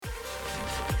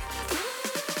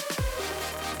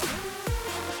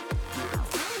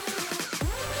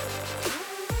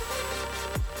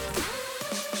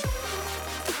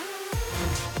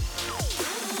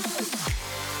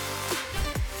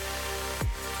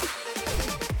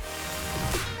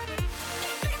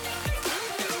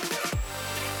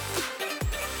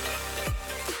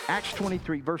Acts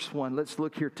 23, verse 1. Let's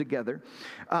look here together.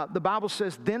 The Bible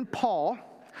says, "Then Paul,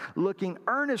 looking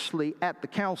earnestly at the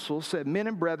council, said, 'Men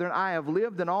and brethren, I have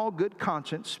lived in all good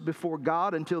conscience before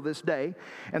God until this day.'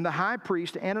 And the high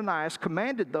priest Ananias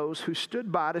commanded those who stood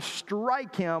by to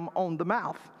strike him on the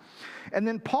mouth. And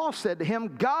then Paul said to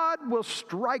him, 'God will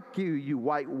strike you, you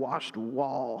whitewashed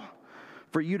wall.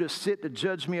 For you to sit to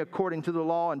judge me according to the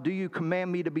law, and do you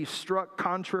command me to be struck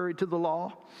contrary to the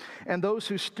law?' And those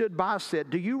who stood by said,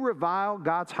 'Do you revile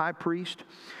God's high priest?'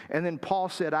 And then Paul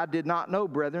said, 'I did not know,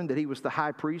 brethren, that he was the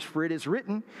high priest, for it is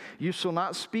written, you shall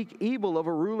not speak evil of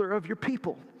a ruler of your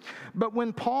people.' But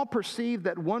when Paul perceived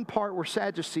that one part were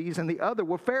Sadducees and the other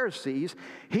were Pharisees,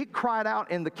 he cried out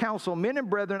in the council, 'Men and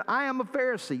brethren, I am a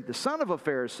Pharisee, the son of a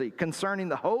Pharisee. Concerning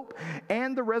the hope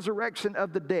and the resurrection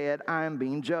of the dead, I am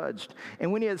being judged.'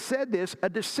 And when he had said this, a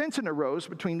dissension arose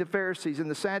between the Pharisees and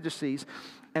the Sadducees,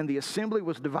 and the assembly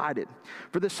was divided.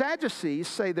 For the Sadducees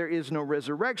say there is no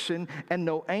resurrection and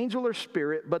no angel or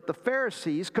spirit, but the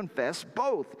Pharisees confess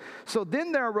both. So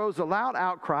then there arose a loud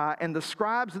outcry, and the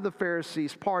scribes of the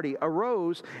Pharisees' party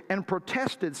arose and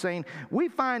protested, saying, 'We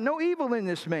find no evil in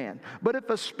this man, but if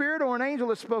a spirit or an angel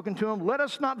has spoken to him, let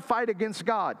us not fight against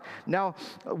God.' Now,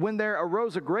 when there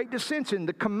arose a great dissension,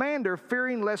 the commander,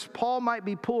 fearing lest Paul might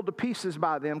be pulled to pieces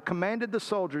by them, commanded the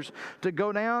soldiers to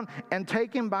go down and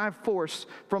take him by force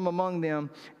from among them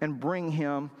and bring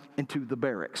him into the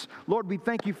barracks." Lord, we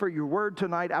thank you for your word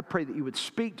tonight. I pray that you would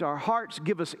speak to our hearts,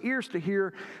 give us ears to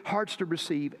hear, hearts to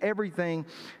receive everything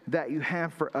that you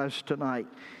have for us tonight.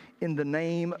 In the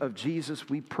name of Jesus,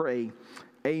 we pray.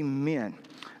 Amen.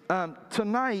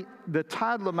 Tonight, the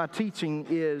title of my teaching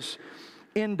is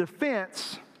 "In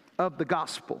Defense of the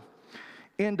Gospel."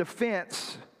 In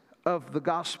defense of the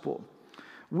gospel.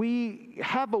 We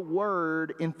have a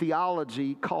word in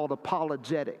theology called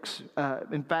apologetics.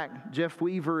 In fact, Jeff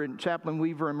Weaver and Chaplain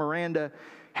Weaver and Miranda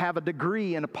have a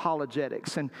degree in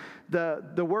apologetics. And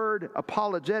the word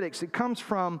apologetics, it comes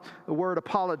from the word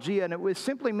apologia, and it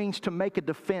simply means to make a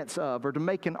defense of or to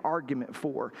make an argument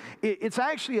for. It's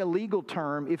actually a legal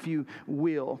term, if you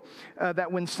will, that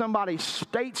when somebody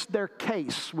states their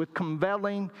case with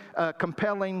compelling,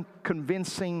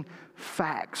 convincing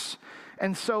facts.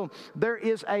 And so there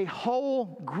is a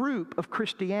whole group of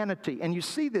Christianity, and you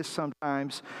see this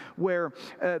sometimes where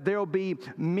there'll be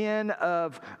men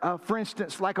of, for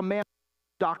instance, like a man,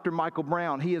 Dr. Michael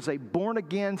Brown. He is a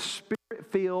born-again,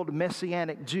 Spirit-filled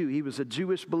Messianic Jew. He was a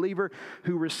Jewish believer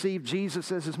who received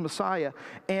Jesus as his Messiah.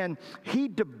 And he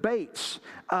debates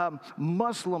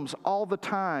Muslims all the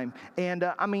time. And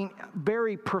I mean,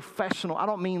 very professional. I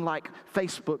don't mean like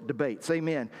Facebook debates,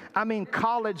 amen. I mean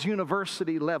college,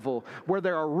 university level where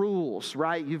there are rules,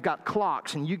 right? You've got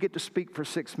clocks and you get to speak for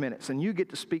 6 minutes and you get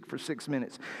to speak for 6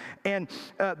 minutes. And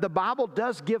the Bible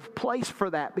does give place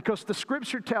for that because the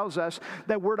Scripture tells us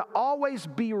that we're to always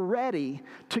be ready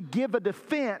to give a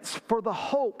defense for the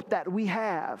hope that we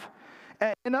have.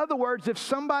 In other words, if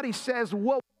somebody says,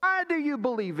 "Well, why do you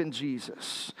believe in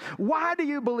Jesus? Why do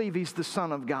you believe he's the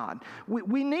Son of God?"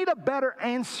 We need a better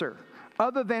answer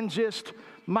other than just,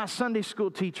 "My Sunday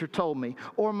school teacher told me,"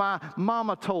 or "My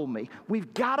mama told me."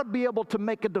 We've got to be able to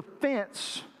make a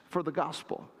defense for the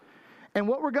gospel. And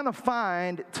what we're going to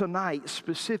find tonight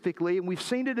specifically, and we've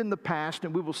seen it in the past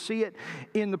and we will see it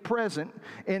in the present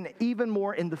and even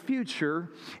more in the future,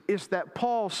 is that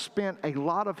Paul spent a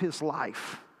lot of his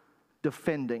life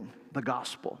defending the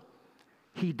gospel.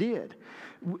 He did.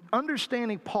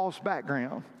 Understanding Paul's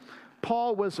background,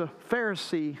 Paul was a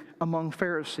Pharisee among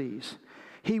Pharisees.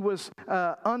 He was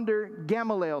under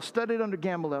Gamaliel, studied under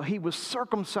Gamaliel. He was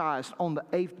circumcised on the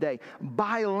 8th day,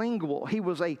 bilingual. He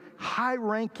was a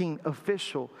high-ranking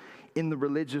official in the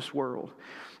religious world.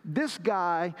 This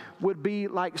guy would be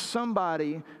like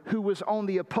somebody who was on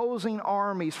the opposing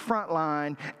army's front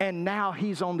line, and now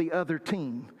he's on the other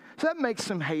team. So that makes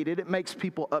him hated. It makes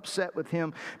people upset with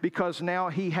him because now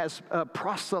he has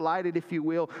proselyted, if you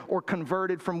will, or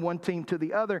converted from one team to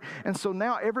the other. And so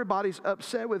now everybody's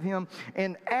upset with him.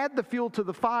 And add the fuel to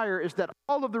the fire is that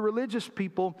all of the religious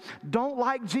people don't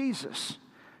like Jesus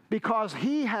because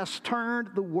he has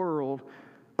turned the world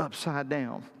upside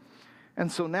down.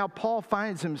 And so now Paul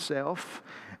finds himself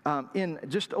in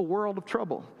just a world of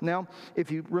trouble. Now,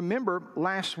 if you remember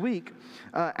last week,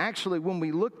 actually when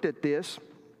we looked at this,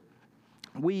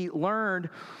 we learned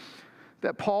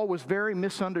that Paul was very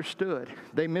misunderstood.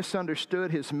 They misunderstood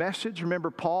his message.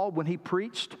 Remember Paul, when he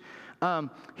preached,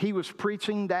 he was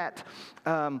preaching that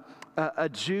a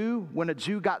Jew, when a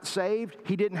Jew got saved,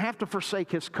 he didn't have to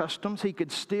forsake his customs. He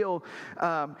could still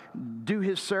do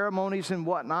his ceremonies and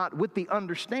whatnot with the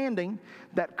understanding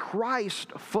that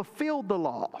Christ fulfilled the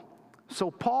law. So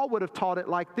Paul would have taught it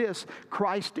like this: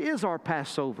 Christ is our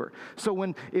Passover.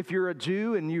 So if you're a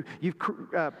Jew and you've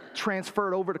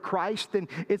transferred over to Christ, then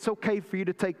it's okay for you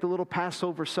to take the little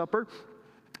Passover supper,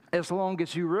 as long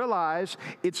as you realize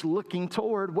it's looking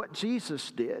toward what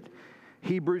Jesus did.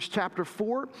 Hebrews chapter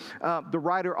 4, the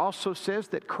writer also says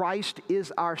that Christ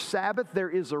is our Sabbath.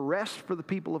 There is a rest for the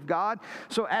people of God.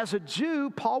 So as a Jew,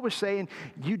 Paul was saying,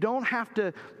 you don't have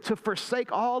to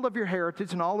forsake all of your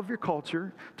heritage and all of your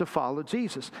culture to follow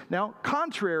Jesus. Now,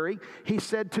 contrary, he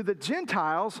said to the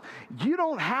Gentiles, you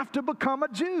don't have to become a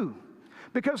Jew.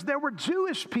 Because there were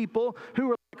Jewish people who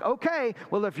were like, okay,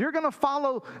 well, if you're going to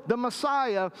follow the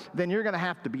Messiah, then you're going to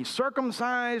have to be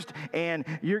circumcised, and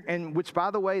which, by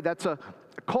the way, that's a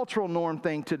cultural norm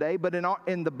thing today, but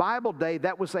in the Bible day,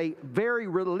 that was a very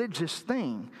religious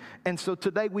thing. And so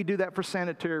today we do that for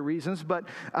sanitary reasons, but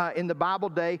in the Bible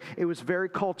day, it was very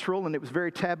cultural and it was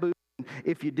very taboo.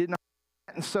 If you did not.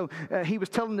 And so he was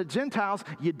telling the Gentiles,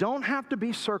 you don't have to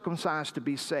be circumcised to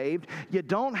be saved. You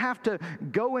don't have to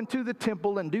go into the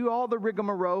temple and do all the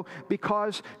rigmarole,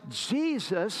 because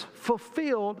Jesus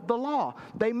fulfilled the law.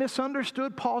 They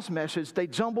misunderstood Paul's message. They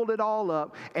jumbled it all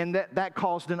up, and that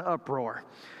caused an uproar.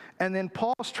 And then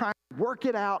Paul's trying to work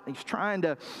it out. He's trying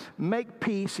to make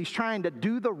peace. He's trying to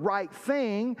do the right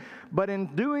thing. But in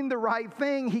doing the right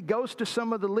thing, he goes to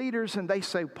some of the leaders and they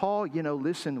say, Paul,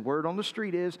 listen, word on the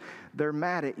street is they're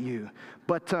mad at you.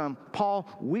 But Paul,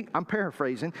 I'm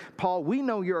paraphrasing, Paul, we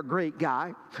know you're a great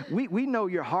guy. We know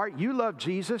your heart. You love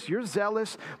Jesus. You're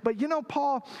zealous. But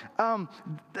Paul,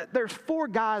 there's 4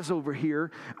 guys over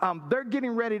here. They're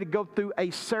getting ready to go through a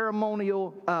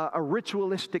ceremonial, a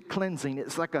ritualistic cleansing.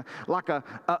 It's like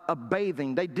a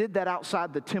bathing. They did that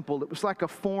outside the temple. It was like a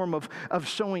form of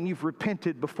showing you've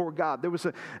repented before God. There was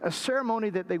a ceremony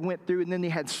that they went through, and then they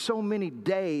had so many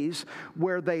days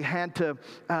where they had to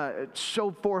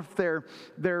show forth their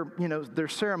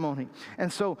ceremony.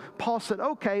 And so Paul said,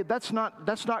 okay, that's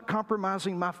not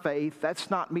compromising my faith. That's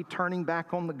not me turning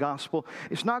back on the gospel.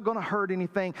 It's not going to hurt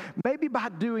anything. Maybe by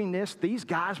doing this, these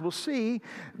guys will see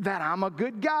that I'm a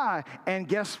good guy. And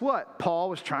guess what? Paul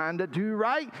was trying to do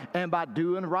right, and by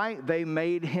doing right,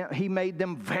 he made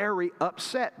them very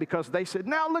upset, because they said,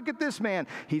 now look at this man.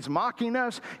 He's mocking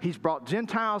us. He's brought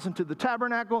Gentiles into the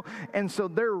tabernacle. And so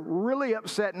they're really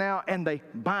upset now, and they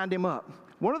bind him up.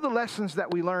 One of the lessons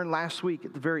that we learned last week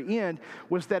at the very end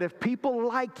was that if people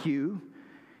like you,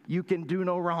 you can do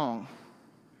no wrong.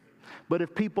 But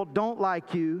if people don't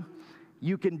like you,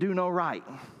 you can do no right.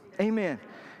 Amen.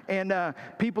 And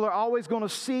people are always going to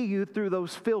see you through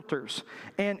those filters.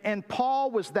 And Paul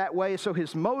was that way, so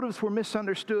his motives were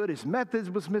misunderstood. His methods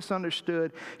was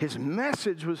misunderstood. His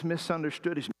message was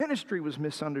misunderstood. His ministry was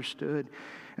misunderstood.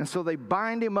 And so they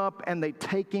bind him up and they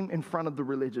take him in front of the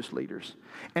religious leaders.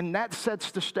 And that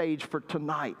sets the stage for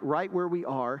tonight, right where we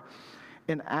are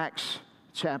in Acts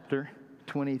chapter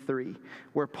 23,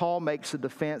 where Paul makes a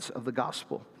defense of the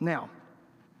gospel. Now,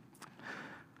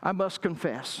 I must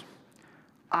confess,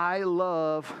 I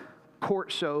love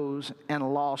court shows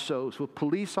and law shows with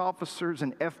police officers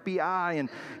and FBI, and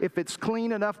if it's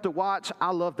clean enough to watch,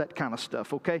 I love that kind of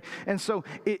stuff, okay? And so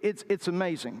it's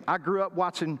amazing. I grew up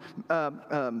watching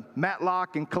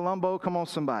Matlock and Columbo. Come on,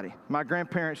 somebody. My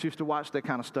grandparents used to watch that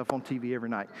kind of stuff on TV every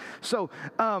night. So,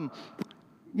 do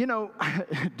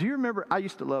you remember, I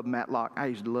used to love Matlock. I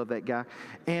used to love that guy.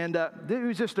 And he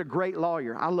was just a great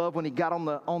lawyer. I love when he got on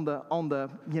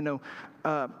the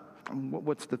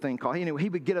what's the thing called? Anyway, he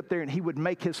would get up there and he would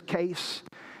make his case,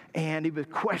 and he was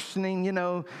questioning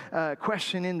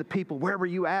the people. Where were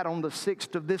you at on the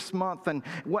 6th of this month, and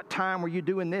what time were you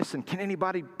doing this, and can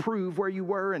anybody prove where you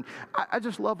were? And I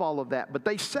just love all of that. But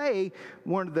they say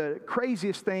one of the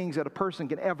craziest things that a person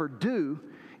can ever do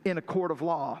in a court of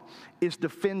law is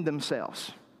defend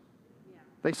themselves.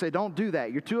 They say, don't do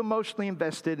that. You're too emotionally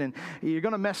invested, and you're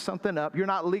going to mess something up. You're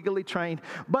not legally trained.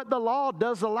 But the law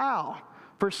does allow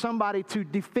for somebody to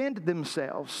defend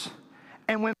themselves.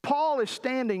 And when Paul is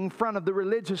standing in front of the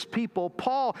religious people,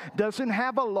 Paul doesn't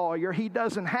have a lawyer. He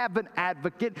doesn't have an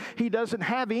advocate. He doesn't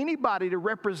have anybody to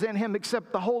represent him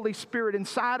except the Holy Spirit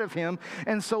inside of him.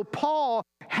 And so Paul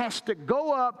has to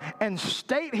go up and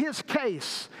state his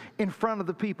case in front of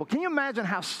the people. Can you imagine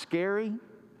how scary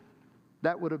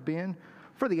that would have been?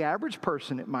 For the average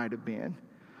person, it might have been.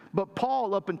 But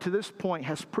Paul, up until this point,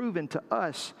 has proven to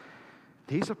us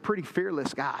he's a pretty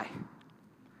fearless guy.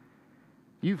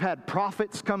 You've had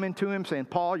prophets come into him saying,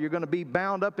 Paul, you're going to be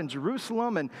bound up in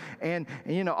Jerusalem and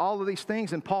all of these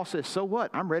things. And Paul says, so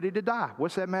what? I'm ready to die.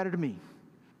 What's that matter to me?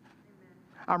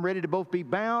 I'm ready to both be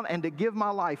bound and to give my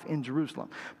life in Jerusalem.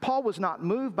 Paul was not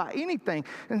moved by anything.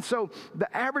 And so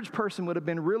the average person would have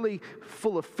been really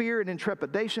full of fear and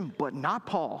intrepidation, but not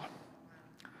Paul.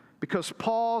 Because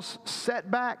Paul's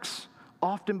setbacks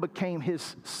often became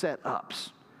his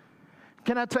setups.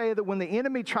 Can I tell you that when the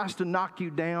enemy tries to knock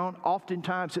you down,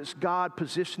 oftentimes it's God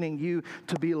positioning you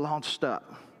to be launched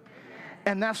up.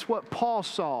 And that's what Paul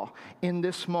saw in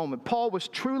this moment. Paul was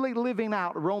truly living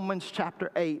out Romans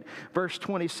chapter 8, verse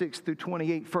 26 through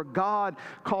 28. For God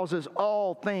causes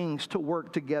all things to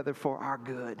work together for our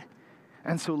good.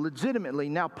 And so legitimately,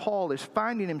 now Paul is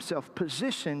finding himself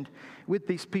positioned with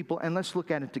these people. And let's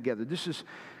look at it together. This is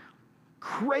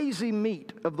crazy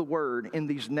meat of the word in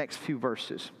these next few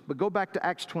verses. But go back to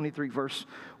Acts 23, verse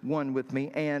 1 with me,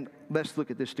 and let's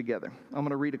look at this together. I'm going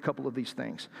to read a couple of these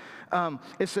things.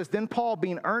 It says, Then Paul,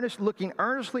 being looking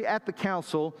earnestly at the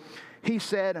council, he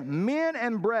said, Men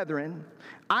and brethren,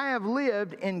 I have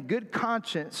lived in good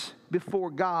conscience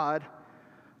before God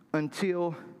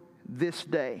until this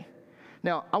day.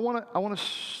 Now, I want to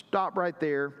stop right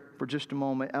there for just a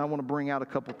moment, and I want to bring out a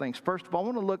couple things. First of all, I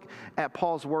want to look at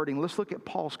Paul's wording. Let's look at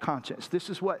Paul's conscience. This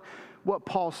is what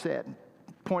Paul said.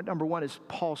 Point number one is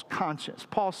Paul's conscience.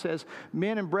 Paul says,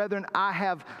 Men and brethren, I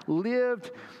have lived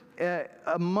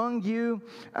among you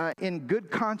in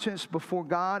good conscience before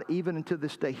God, even unto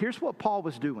this day. Here's what Paul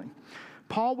was doing.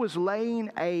 Paul was laying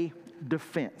a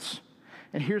defense.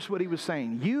 And here's what he was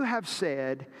saying. You have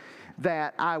said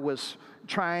that I was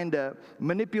trying to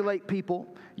manipulate people.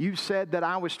 You said that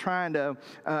I was trying to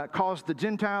cause the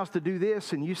Gentiles to do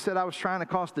this, and you said I was trying to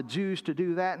cause the Jews to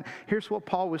do that. And here's what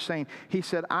Paul was saying. He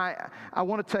said, I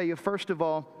want to tell you, first of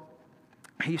all,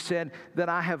 he said that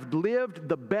I have lived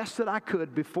the best that I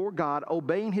could before God,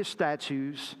 obeying His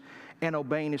statutes and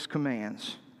obeying His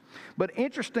commands. But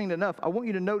interesting enough, I want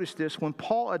you to notice this. When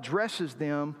Paul addresses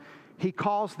them, he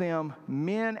calls them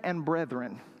men and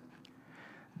brethren.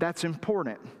 That's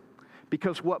important.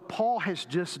 Because what Paul has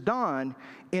just done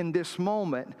in this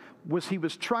moment was he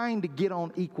was trying to get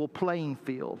on equal playing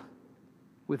field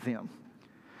with them.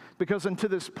 Because until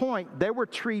this point, they were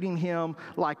treating him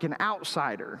like an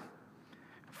outsider.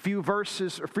 Few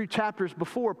chapters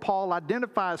before, Paul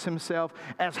identifies himself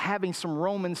as having some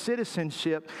Roman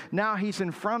citizenship. Now he's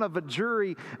in front of a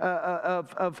jury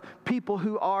of people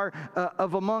who are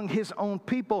of among his own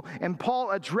people. And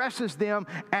Paul addresses them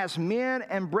as men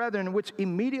and brethren, which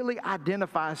immediately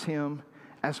identifies him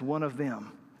as one of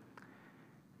them.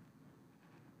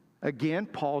 Again,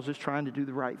 Paul's just trying to do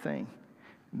the right thing.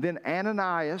 Then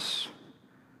Ananias,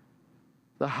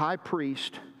 the high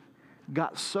priest,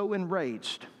 got so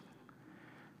enraged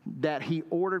that he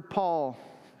ordered Paul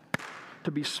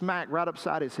to be smacked right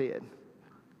upside his head.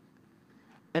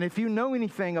 And if you know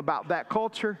anything about that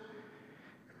culture,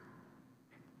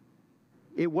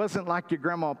 it wasn't like your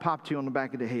grandma popped you on the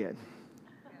back of the head.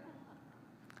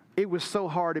 It was so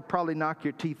hard it'd probably knock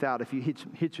your teeth out if you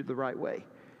hit you the right way.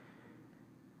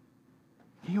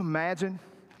 Can you imagine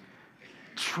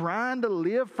trying to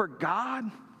live for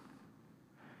God?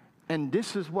 And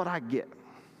this is what I get.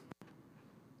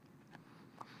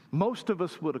 Most of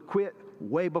us would have quit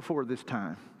way before this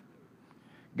time.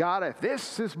 God, if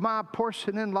this is my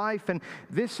portion in life and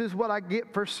this is what I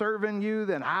get for serving you,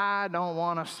 then I don't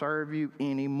want to serve you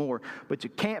anymore. But you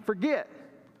can't forget,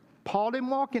 Paul didn't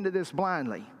walk into this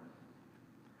blindly.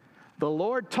 The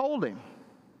Lord told him,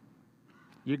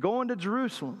 you're going to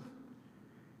Jerusalem.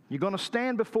 You're going to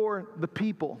stand before the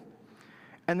people.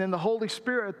 And then the Holy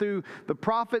Spirit through the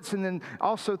prophets, and then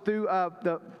also through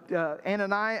Agabus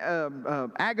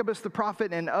the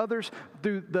prophet and others,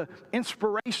 through the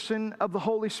inspiration of the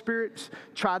Holy Spirit,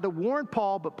 tried to warn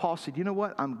Paul, but Paul said, you know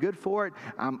what, I'm good for it,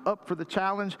 I'm up for the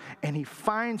challenge, and he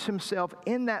finds himself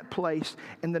in that place,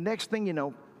 and the next thing you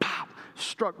know, pop,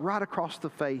 struck right across the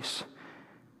face.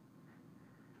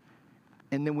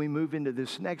 And then we move into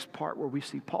this next part where we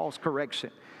see Paul's correction.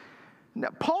 Now,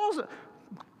 Paul's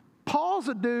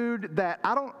a dude that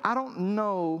I don't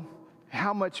know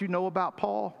how much you know about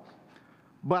Paul,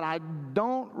 but I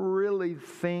don't really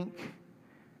think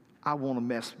I want to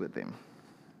mess with him.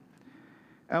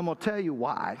 And I'm going to tell you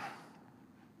why.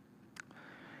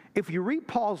 If you read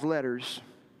Paul's letters,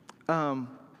 Paul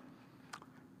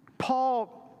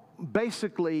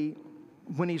basically,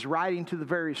 when he's writing to the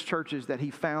various churches that he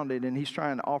founded and he's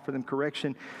trying to offer them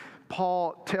correction,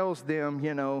 Paul tells them,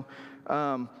 you know,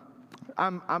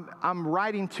 I'm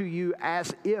writing to you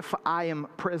as if I am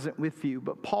present with you.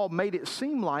 But Paul made it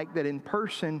seem like that in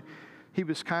person he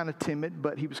was kind of timid,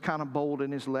 but he was kind of bold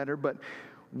in his letter. But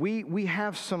we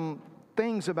have some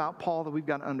things about Paul that we've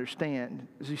got to understand.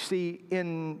 As you see,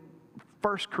 in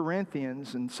 1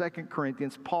 Corinthians and 2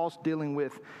 Corinthians, Paul's dealing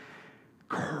with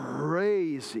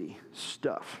crazy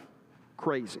stuff.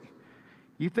 Crazy.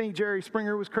 You think Jerry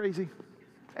Springer was crazy?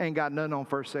 Ain't got nothing on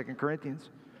 1st, 2nd Corinthians.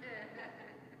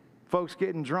 Folks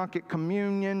getting drunk at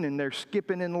communion, and they're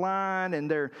skipping in line, and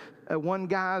they're one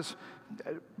guy's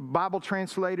Bible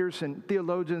translators and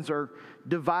theologians are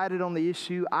divided on the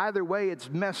issue. Either way, it's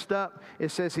messed up.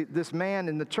 It says this man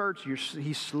in the church,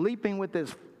 he's sleeping with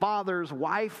his father's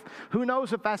wife. Who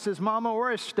knows if that's his mama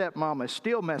or his stepmama? It's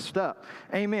still messed up.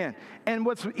 Amen. And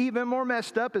what's even more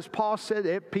messed up is Paul said,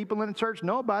 if people in the church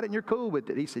know about it and you're cool with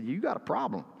it, he said, you got a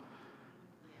problem.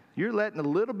 You're letting a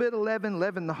little bit of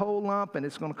leaven the whole lump, and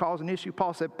it's going to cause an issue.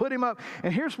 Paul said, put him up.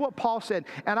 And here's what Paul said.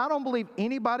 And I don't believe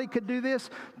anybody could do this,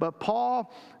 but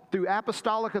Paul, through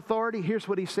apostolic authority, here's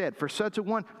what he said. For such a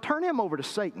one, turn him over to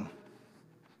Satan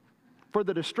for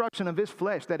the destruction of his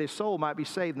flesh, that his soul might be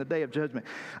saved in the day of judgment.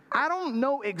 I don't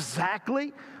know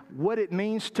exactly what it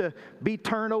means to be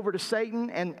turned over to Satan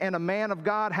and a man of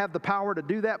God have the power to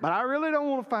do that, but I really don't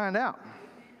want to find out.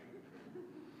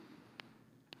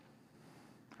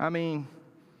 I mean,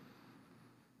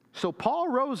 so Paul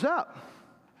rose up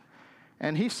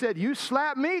and he said, you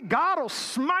slap me, God will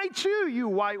smite you, you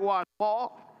whitewashed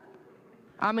Paul.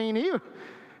 Paul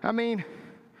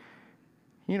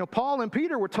and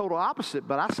Peter were total opposite,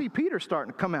 but I see Peter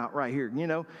starting to come out right here.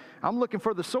 I'm looking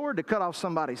for the sword to cut off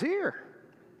somebody's ear.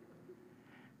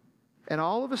 And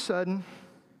all of a sudden,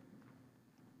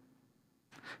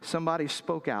 somebody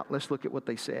spoke out. Let's look at what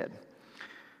they said.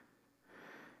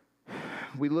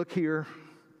 We look here,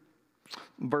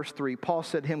 verse 3. Paul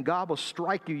said to him, God will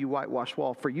strike you, you whitewashed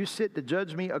wall, for you sit to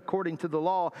judge me according to the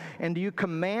law, and do you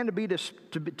command me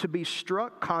to be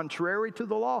struck contrary to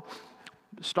the law?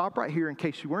 Stop right here in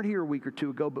case you weren't here a week or two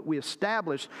ago, but we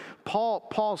established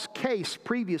Paul's case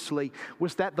previously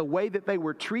was that the way that they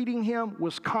were treating him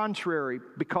was contrary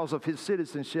because of his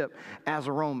citizenship as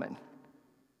a Roman.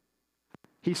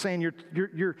 He's saying,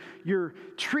 you're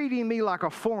treating me like a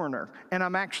foreigner, and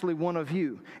I'm actually one of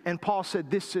you. And Paul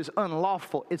said, this is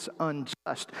unlawful. It's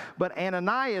unjust. But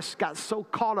Ananias got so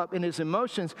caught up in his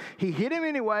emotions, he hit him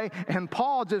anyway, and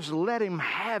Paul just let him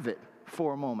have it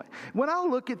for a moment. When I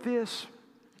look at this,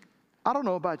 I don't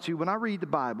know about you, when I read the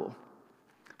Bible,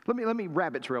 let me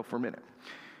rabbit trail for a minute.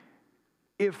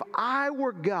 If I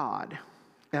were God,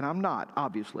 and I'm not,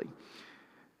 obviously,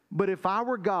 but if I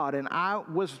were God and I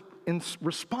was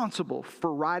responsible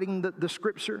for writing the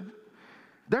scripture,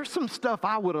 there's some stuff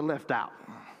I would have left out.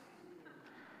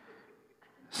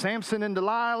 Samson and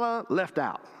Delilah, left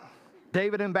out.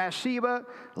 David and Bathsheba,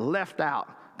 left out.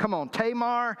 Come on,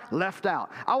 Tamar, left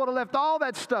out. I would have left all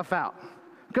that stuff out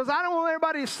because I don't want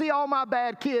everybody to see all my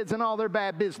bad kids and all their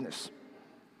bad business.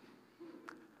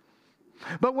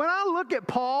 But when I look at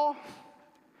Paul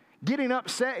getting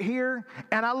upset here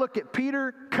and I look at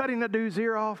Peter cutting the dude's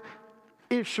ear off,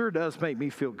 it sure does make me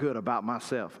feel good about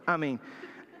myself. I mean,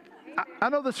 I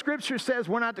know the scripture says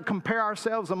we're not to compare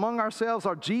ourselves among ourselves.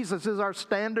 Jesus is our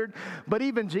standard. But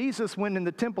even Jesus went in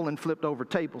the temple and flipped over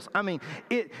tables. I mean,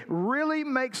 it really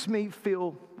makes me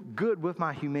feel good with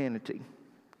my humanity.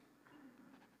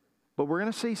 But we're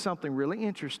going to see something really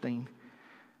interesting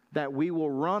that we will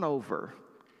run over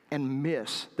and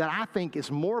miss that I think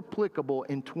is more applicable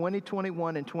in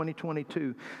 2021 and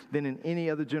 2022 than in any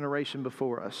other generation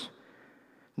before us.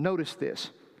 Notice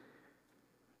this.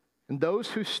 And those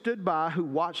who stood by, who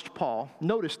watched Paul,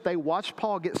 notice they watched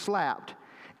Paul get slapped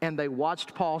and they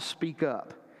watched Paul speak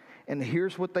up. And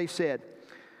here's what they said.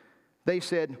 They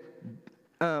said,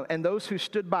 and those who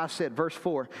stood by said, verse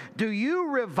 4, do you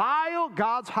revile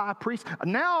God's high priest?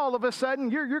 Now all of a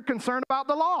sudden you're concerned about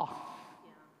the law.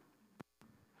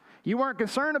 You weren't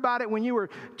concerned about it when you were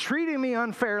treating me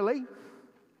unfairly.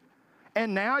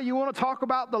 And now you want to talk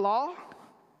about the law?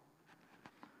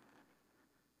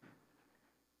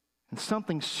 And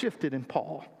something shifted in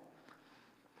Paul.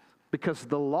 Because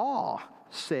the law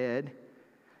said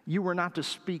you were not to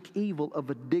speak evil of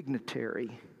a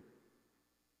dignitary.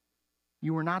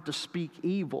 You were not to speak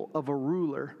evil of a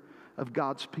ruler of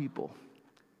God's people.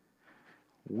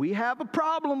 We have a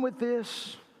problem with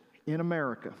this in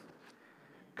America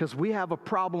because we have a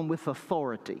problem with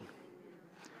authority.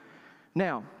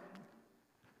 Now,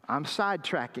 I'm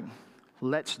sidetracking.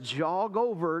 Let's jog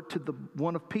over to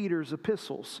one of Peter's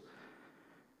epistles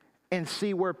and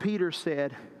see where Peter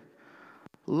said,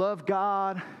 love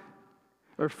God,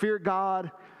 or fear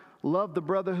God, love the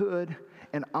brotherhood,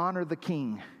 and honor the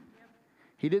king.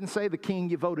 He didn't say the king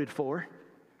you voted for.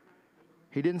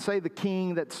 He didn't say the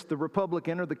king that's the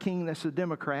Republican or the king that's the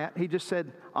Democrat. He just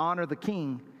said honor the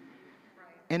king.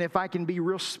 And if I can be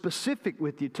real specific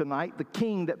with you tonight, the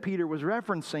king that Peter was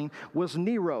referencing was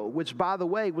Nero, which, by the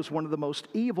way, was one of the most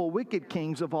evil, wicked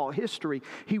kings of all history.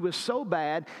 He was so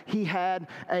bad, he had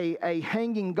a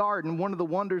hanging garden, one of the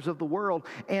wonders of the world.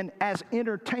 And as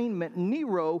entertainment,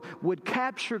 Nero would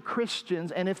capture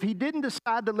Christians, and if he didn't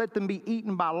decide to let them be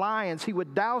eaten by lions, he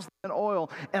would douse them in oil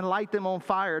and light them on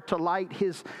fire to light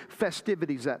his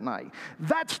festivities that night.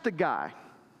 That's the guy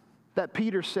that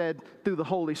Peter said through the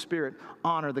Holy Spirit,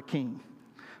 honor the king.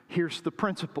 Here's the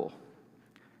principle.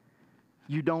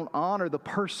 You don't honor the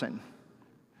person,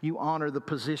 you honor the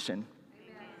position.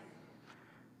 Amen.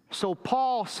 So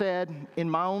Paul said, in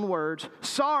my own words,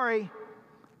 sorry,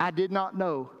 I did not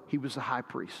know he was the high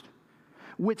priest.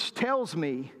 Which tells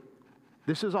me,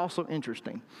 this is also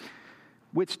interesting,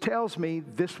 which tells me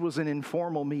this was an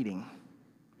informal meeting.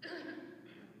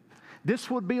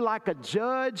 This would be like a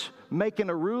judge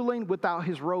making a ruling without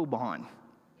his robe on.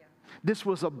 Yeah. This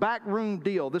was a backroom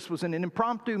deal. This was an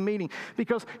impromptu meeting.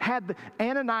 Because had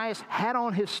Ananias had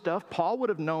on his stuff, Paul would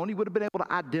have known. He would have been able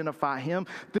to identify him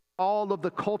through all of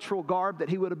the cultural garb that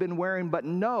he would have been wearing. But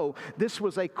no, this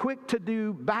was a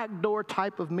quick-to-do, backdoor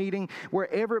type of meeting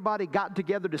where everybody got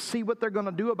together to see what they're going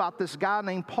to do about this guy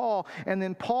named Paul. And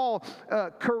then Paul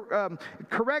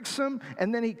corrects him,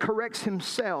 and then he corrects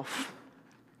himself.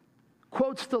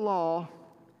 Quotes the law,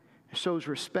 shows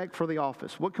respect for the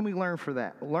office. What can we learn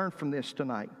from this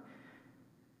tonight?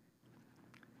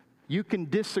 You can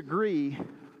disagree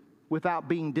without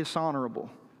being dishonorable.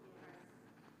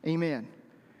 Amen.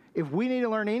 If we need to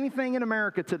learn anything in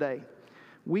America today,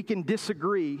 we can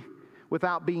disagree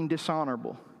without being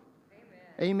dishonorable.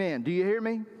 Amen. Amen. Do you hear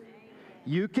me? Amen.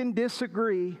 You can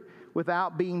disagree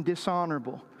without being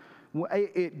dishonorable.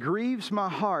 It grieves my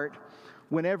heart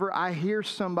whenever I hear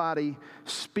somebody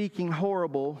speaking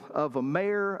horrible of a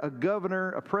mayor, a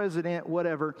governor, a president,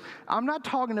 whatever. I'm not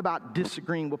talking about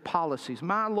disagreeing with policies.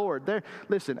 My Lord,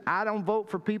 listen, I don't vote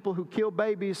for people who kill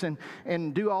babies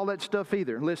and do all that stuff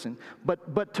either. Listen,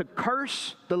 but to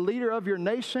curse the leader of your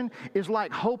nation is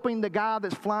like hoping the guy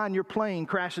that's flying your plane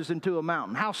crashes into a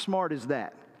mountain. How smart is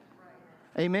that?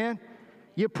 Right. Amen?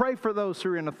 You pray for those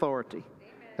who are in authority.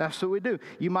 That's what we do.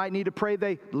 You might need to pray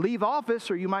they leave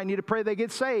office, or you might need to pray they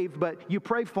get saved, but you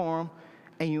pray for them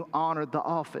and you honor the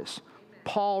office.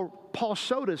 Paul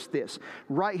showed us this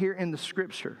right here in the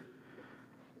scripture.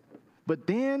 But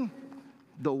then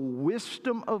the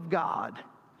wisdom of God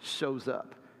shows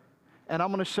up. And I'm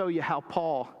going to show you how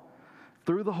Paul,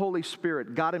 through the Holy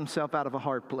Spirit, got himself out of a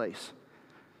hard place.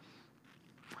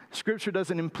 Scripture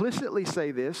doesn't implicitly say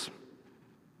this,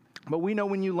 but we know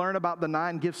when you learn about the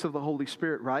 9 gifts of the Holy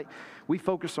Spirit, right? We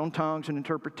focus on tongues and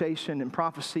interpretation and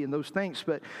prophecy and those things.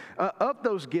 But of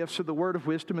those gifts are the word of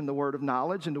wisdom and the word of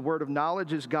knowledge. And the word of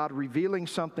knowledge is God revealing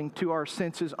something to our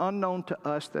senses unknown to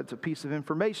us. That's a piece of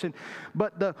information.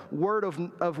 But the word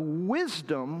of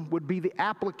wisdom would be the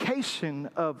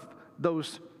application of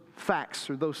those facts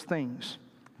or those things.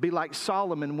 Be like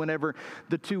Solomon whenever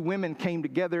the 2 women came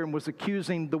together and was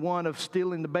accusing the one of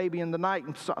stealing the baby in the night.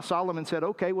 And Solomon said,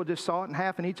 okay, we'll just saw it in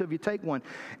half and each of you take one.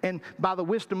 And by the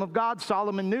wisdom of God,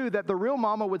 Solomon knew that the real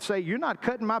mama would say, you're not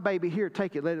cutting my baby here.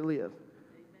 Take it, let it live.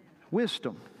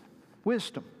 Amen.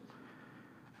 Wisdom.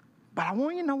 But I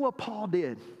want you to know what Paul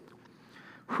did.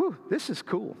 Whew, this is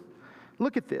cool.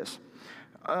 Look at this.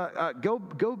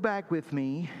 Go back with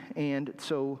me. And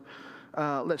so...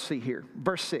 let's see here,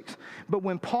 verse 6. But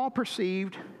when Paul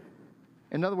perceived,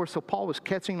 in other words, so Paul was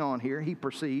catching on here. He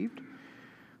perceived.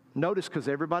 Notice, because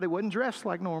everybody wasn't dressed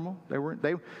like normal.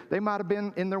 They might have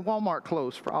been in their Walmart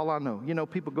clothes, for all I know. You know,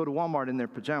 people go to Walmart in their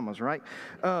pajamas, right?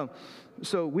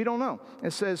 So we don't know.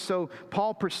 It says, so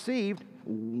Paul perceived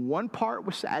one part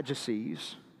was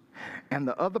Sadducees, and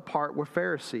the other part were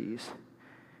Pharisees.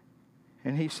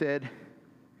 And he said,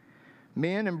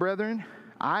 men and brethren,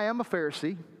 I am a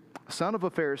Pharisee, son of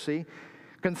a Pharisee.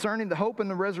 Concerning the hope and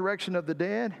the resurrection of the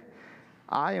dead,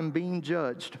 I am being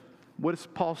judged. What is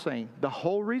Paul saying? The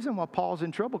whole reason why Paul's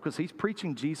in trouble, because he's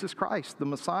preaching Jesus Christ. The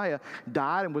Messiah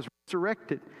died and was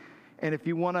resurrected. And if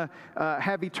you want to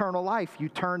have eternal life, you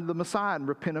turn to the Messiah and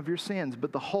repent of your sins.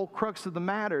 But the whole crux of the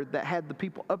matter that had the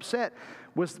people upset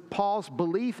was Paul's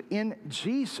belief in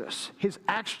Jesus, his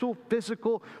actual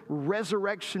physical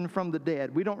resurrection from the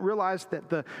dead. We don't realize that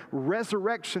the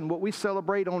resurrection, what we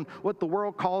celebrate on what the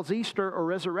world calls Easter or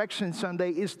Resurrection Sunday,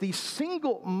 is the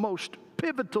single most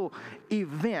pivotal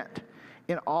event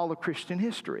in all of Christian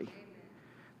history.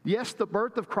 Yes, the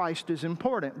birth of Christ is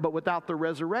important, but without the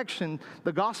resurrection,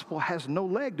 the gospel has no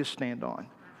leg to stand on.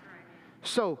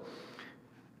 So,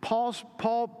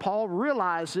 Paul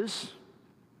realizes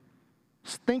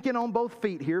thinking on both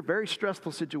feet here, very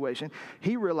stressful situation.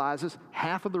 He realizes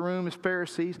half of the room is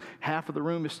Pharisees, half of the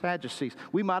room is Sadducees.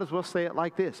 We might as well say it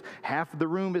like this: half of the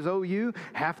room is OU,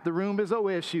 half of the room is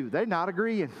OSU. They're not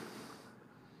agreeing.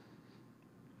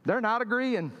 They're not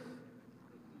agreeing.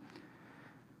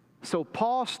 So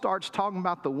Paul starts talking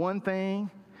about the one thing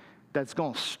that's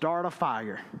going to start a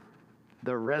fire: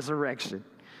 the resurrection.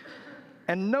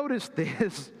 And notice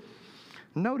this.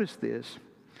 Notice this.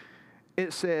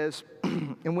 It says,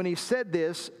 and when he said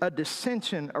this, a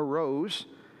dissension arose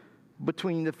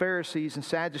between the Pharisees and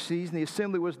Sadducees, and the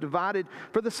assembly was divided.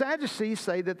 For the Sadducees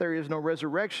say that there is no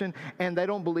resurrection, and they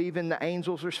don't believe in the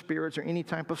angels or spirits or any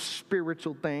type of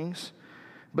spiritual things.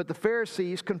 But the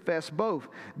Pharisees confess both.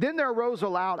 Then there arose a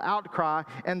loud outcry,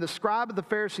 and the scribe of the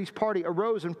Pharisees' party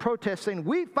arose and protested, saying,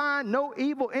 "We find no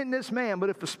evil in this man, but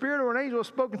if the spirit or an angel has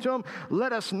spoken to him,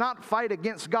 let us not fight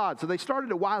against God." So they started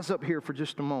to wise up here for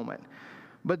just a moment.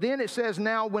 But then it says,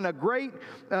 now when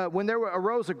there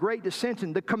arose a great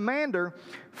dissension, the commander,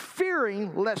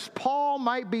 fearing lest Paul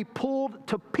might be pulled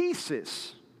to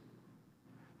pieces,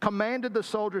 commanded the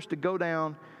soldiers to go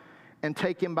down and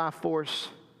take him by force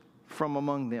from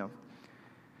among them.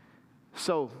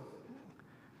 So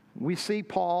we see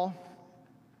Paul,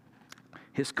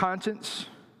 his conscience,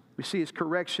 we see his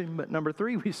correction, but number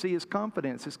three, we see his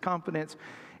confidence. His confidence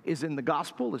is in the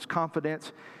gospel. His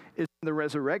confidence is in the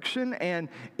resurrection. And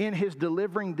in his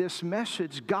delivering this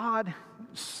message, God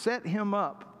set him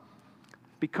up,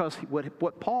 because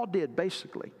what Paul did,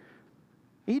 basically,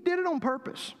 he did it on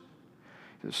purpose.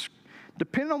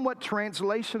 Depending on what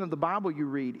translation of the Bible you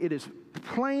read, it is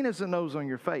plain as the nose on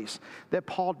your face that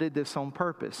Paul did this on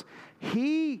purpose.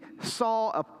 He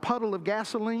saw a puddle of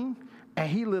gasoline, and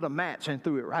he lit a match and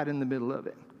threw it right in the middle of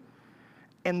it.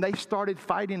 And they started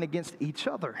fighting against each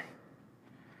other.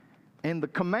 And the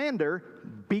commander,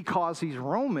 because he's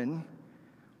Roman,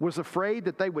 was afraid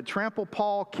that they would trample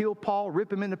Paul, kill Paul,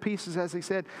 rip him into pieces, as he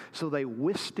said. So they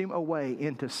whisked him away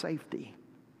into safety.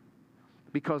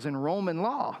 Because in Roman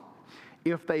law,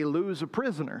 if they lose a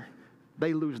prisoner,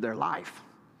 they lose their life.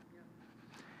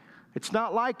 It's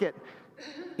not like at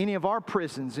any of our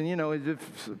prisons. And,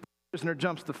 if a prisoner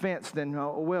jumps the fence, then,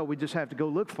 we just have to go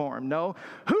look for him. No.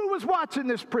 Who was watching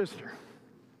this prisoner?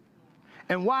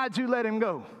 And why'd you let him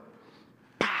go?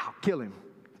 Pow! Kill him.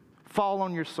 Fall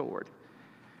on your sword.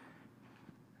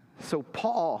 So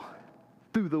Paul,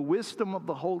 through the wisdom of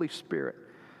the Holy Spirit,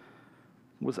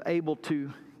 was able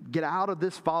to get out of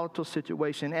this volatile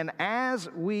situation. And as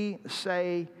we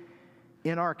say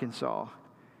in Arkansas,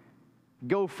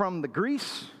 go from the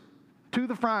grease to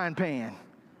the frying pan.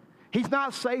 He's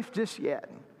not safe just yet.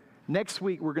 Next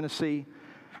week, we're going to see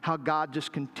how God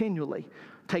just continually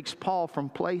takes Paul from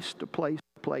place to place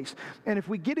to place. And if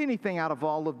we get anything out of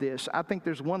all of this, I think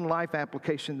there's one life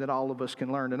application that all of us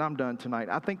can learn. And I'm done tonight.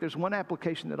 I think there's one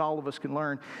application that all of us can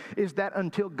learn, is that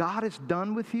until God is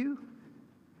done with you,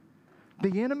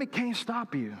 the enemy can't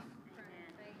stop you.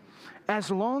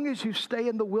 As long as you stay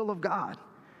in the will of God.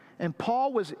 And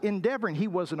Paul was endeavoring. He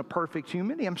wasn't a perfect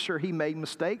human. I'm sure he made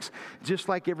mistakes just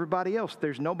like everybody else.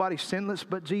 There's nobody sinless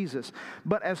but Jesus.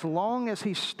 But as long as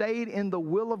he stayed in the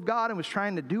will of God and was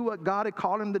trying to do what God had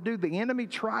called him to do, the enemy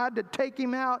tried to take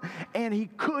him out, and he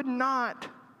could not,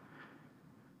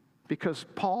 because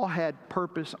Paul had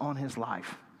purpose on his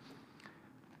life.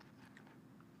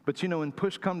 But when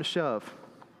push come to shove,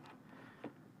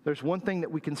 there's one thing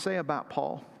that we can say about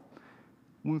Paul.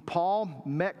 When Paul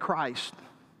met Christ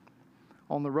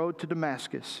on the road to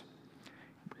Damascus,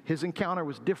 his encounter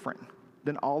was different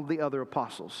than all the other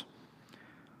apostles.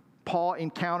 Paul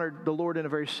encountered the Lord in a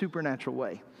very supernatural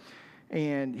way.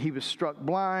 And he was struck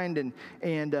blind, and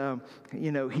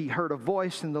he heard a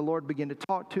voice, and the Lord began to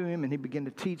talk to him, and he began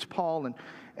to teach Paul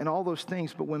and all those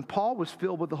things. But when Paul was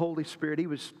filled with the Holy Spirit, he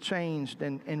was changed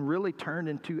and really turned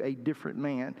into a different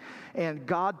man. And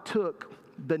God took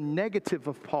the negative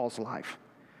of Paul's life,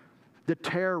 the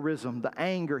terrorism, the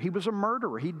anger. He was a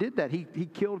murderer. He did that. He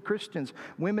killed Christians,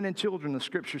 women and children, the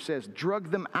scripture says,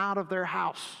 drugged them out of their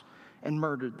house and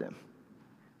murdered them.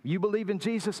 You believe in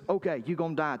Jesus? Okay, you're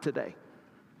going to die today.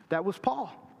 That was Paul,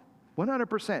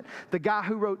 100%. The guy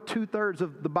who wrote 2/3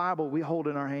 of the Bible we hold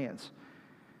in our hands.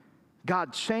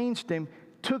 God changed him,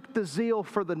 took the zeal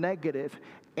for the negative,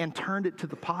 and turned it to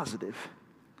the positive.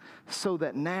 So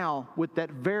that now, with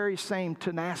that very same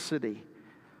tenacity,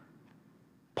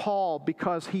 Paul,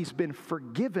 because he's been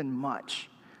forgiven much,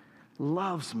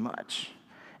 loves much,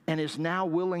 and is now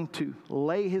willing to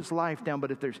lay his life down.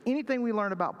 But if there's anything we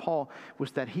learn about Paul,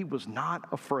 was that he was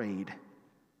not afraid.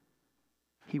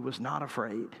 He was not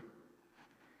afraid.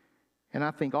 And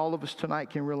I think all of us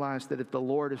tonight can realize that if the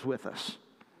Lord is with us,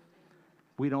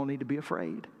 we don't need to be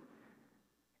afraid.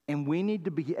 And we need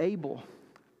to be able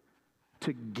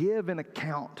to give an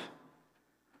account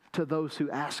to those who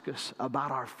ask us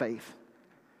about our faith.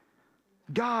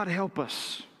 God help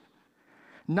us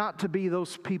not to be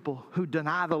those people who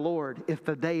deny the Lord if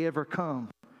the day ever comes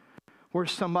where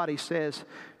somebody says,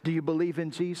 do you believe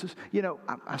in Jesus? You know,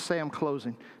 I say I'm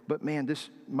closing, but man,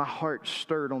 my heart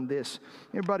stirred on this.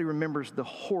 Everybody remembers the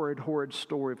horrid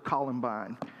story of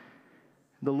Columbine,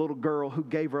 the little girl who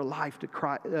gave her life to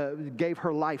Christ, gave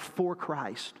her life for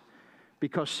Christ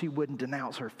because she wouldn't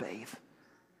denounce her faith.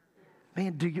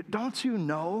 Man, don't you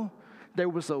know there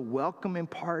was a welcoming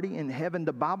party in heaven?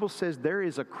 The Bible says there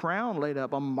is a crown laid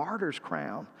up, a martyr's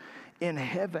crown in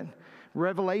heaven.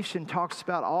 Revelation talks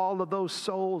about all of those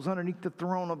souls underneath the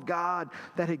throne of God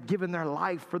that had given their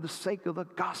life for the sake of the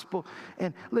gospel.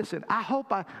 And listen,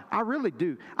 I really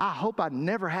do. I hope I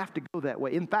never have to go that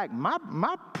way. In fact,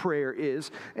 my prayer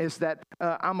is that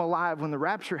I'm alive when the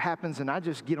rapture happens and I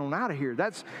just get on out of here.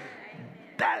 That's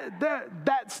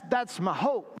my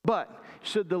hope. But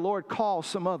should the Lord call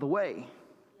some other way,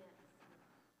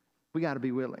 we got to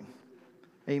be willing.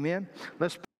 Amen.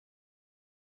 Let's